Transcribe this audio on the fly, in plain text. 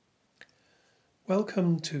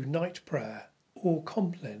Welcome to Night Prayer or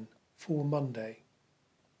Compline for Monday.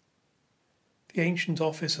 The ancient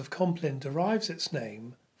office of Compline derives its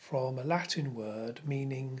name from a Latin word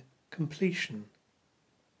meaning completion.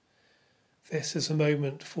 This is a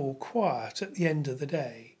moment for quiet at the end of the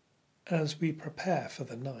day as we prepare for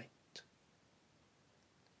the night.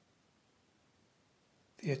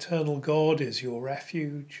 The eternal God is your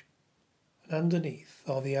refuge, and underneath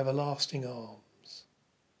are the everlasting arms.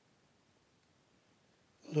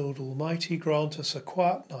 Lord Almighty, grant us a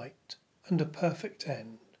quiet night and a perfect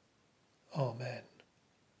end. Amen.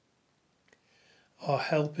 Our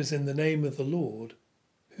help is in the name of the Lord,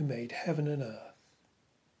 who made heaven and earth.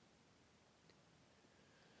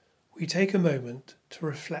 We take a moment to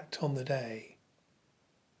reflect on the day,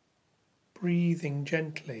 breathing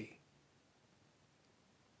gently,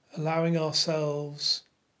 allowing ourselves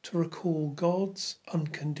to recall God's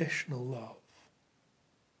unconditional love.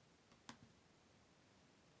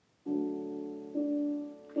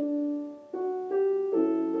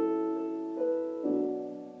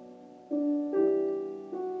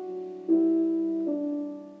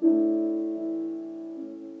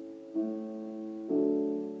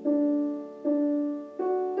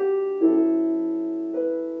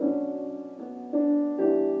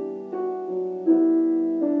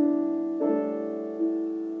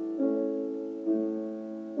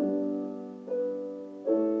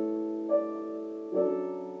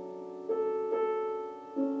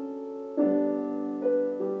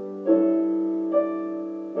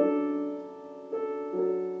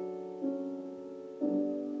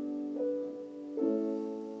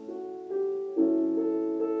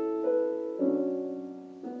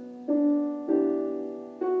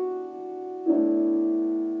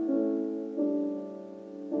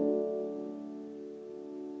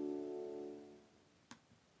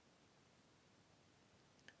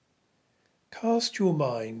 Cast your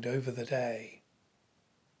mind over the day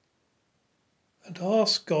and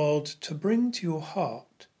ask God to bring to your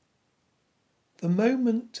heart the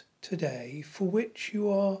moment today for which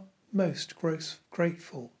you are most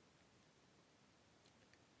grateful.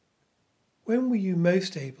 When were you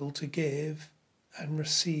most able to give and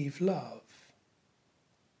receive love?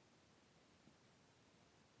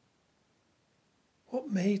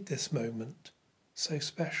 What made this moment so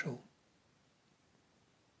special?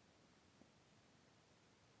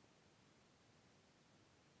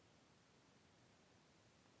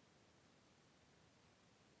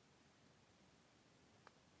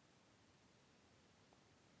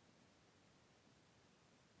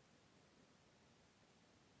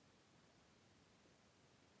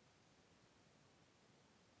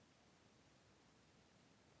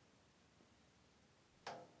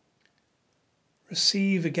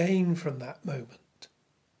 Receive again from that moment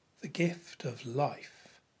the gift of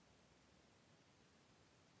life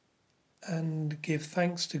and give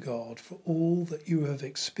thanks to God for all that you have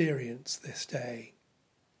experienced this day.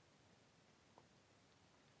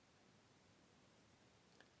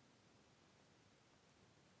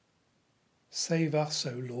 Save us,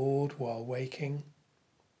 O Lord, while waking,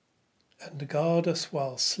 and guard us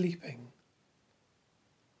while sleeping,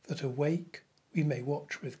 that awake we may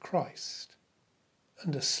watch with Christ,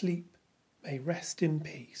 and asleep may rest in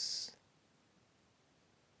peace.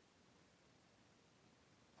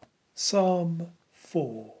 Psalm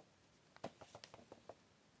 4.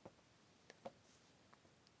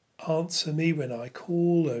 Answer me when I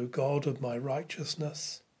call, O God of my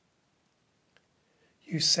righteousness.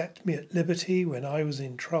 You set me at liberty when I was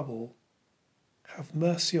in trouble. Have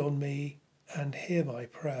mercy on me and hear my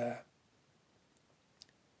prayer.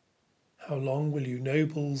 How long will you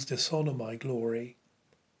nobles dishonour my glory?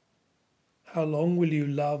 How long will you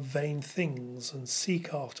love vain things and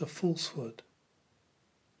seek after falsehood?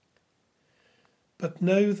 But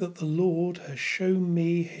know that the Lord has shown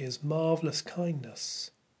me his marvellous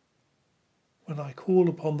kindness. When I call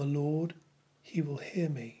upon the Lord, he will hear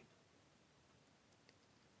me.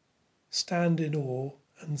 Stand in awe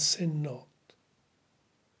and sin not.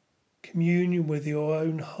 Communion with your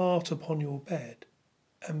own heart upon your bed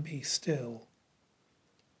and be still.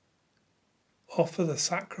 Offer the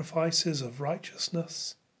sacrifices of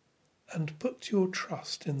righteousness and put your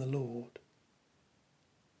trust in the Lord.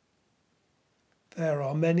 There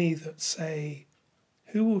are many that say,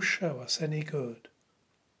 who will show us any good?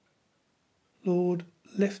 Lord,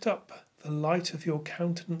 lift up the light of your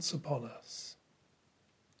countenance upon us.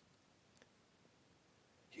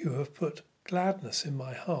 You have put gladness in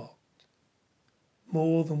my heart,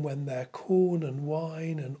 more than when their corn and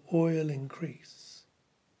wine and oil increase.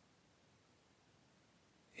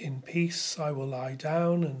 In peace I will lie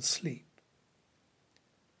down and sleep,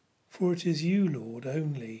 for it is you, Lord,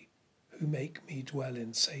 only, who make me dwell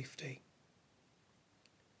in safety.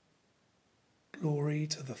 Glory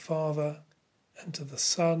to the Father, and to the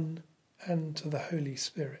Son, and to the Holy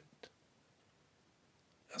Spirit,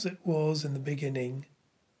 as it was in the beginning,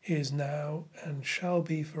 is now, and shall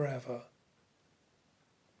be forever.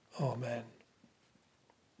 Amen.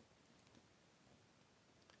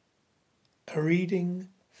 A reading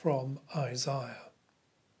from Isaiah.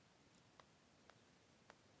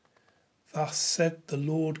 Thus said the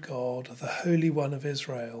Lord God, the Holy One of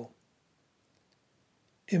Israel,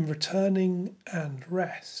 in returning and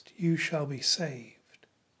rest you shall be saved.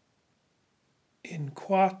 In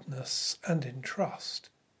quietness and in trust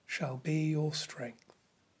shall be your strength.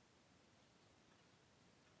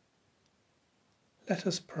 Let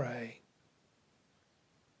us pray.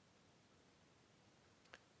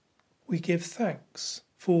 We give thanks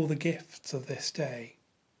for the gifts of this day.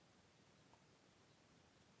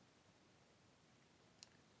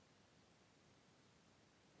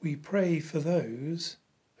 We pray for those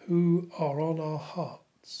who are on our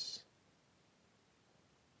hearts.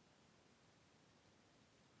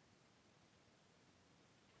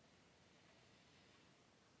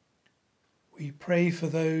 We pray for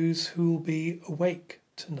those who will be awake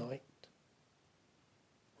tonight,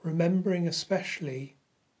 remembering especially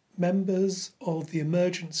members of the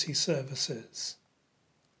emergency services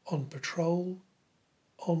on patrol,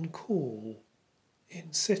 on call,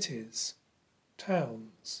 in cities,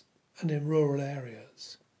 towns, and in rural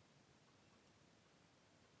areas.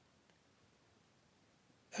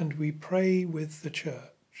 And we pray with the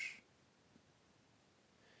Church.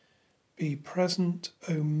 Be present,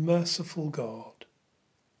 O merciful God,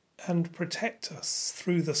 and protect us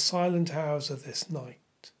through the silent hours of this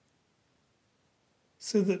night,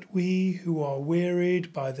 so that we who are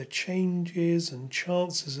wearied by the changes and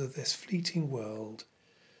chances of this fleeting world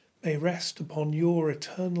may rest upon your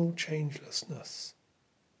eternal changelessness.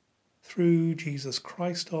 Through Jesus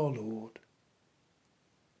Christ our Lord.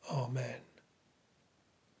 Amen.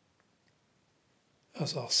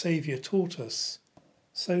 As our Saviour taught us,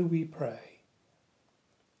 so we pray.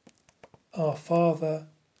 Our Father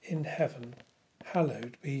in heaven,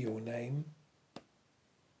 hallowed be your name.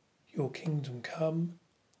 Your kingdom come,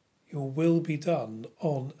 your will be done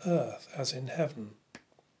on earth as in heaven.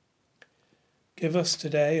 Give us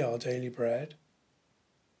today our daily bread.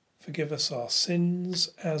 Forgive us our sins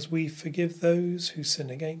as we forgive those who sin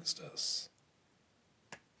against us.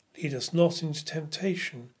 Lead us not into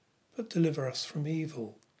temptation, but deliver us from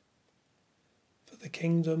evil. For the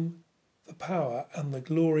kingdom, the power, and the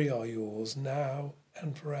glory are yours now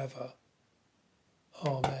and forever.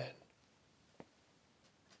 Amen.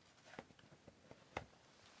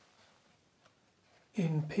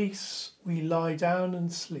 In peace we lie down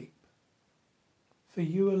and sleep. For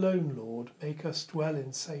you alone, Lord, make us dwell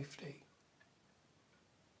in safety.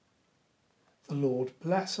 The Lord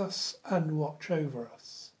bless us and watch over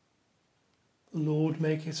us. The Lord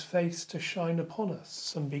make his face to shine upon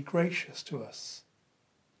us and be gracious to us.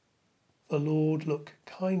 The Lord look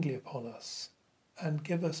kindly upon us and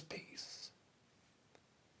give us peace.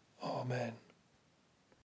 Amen.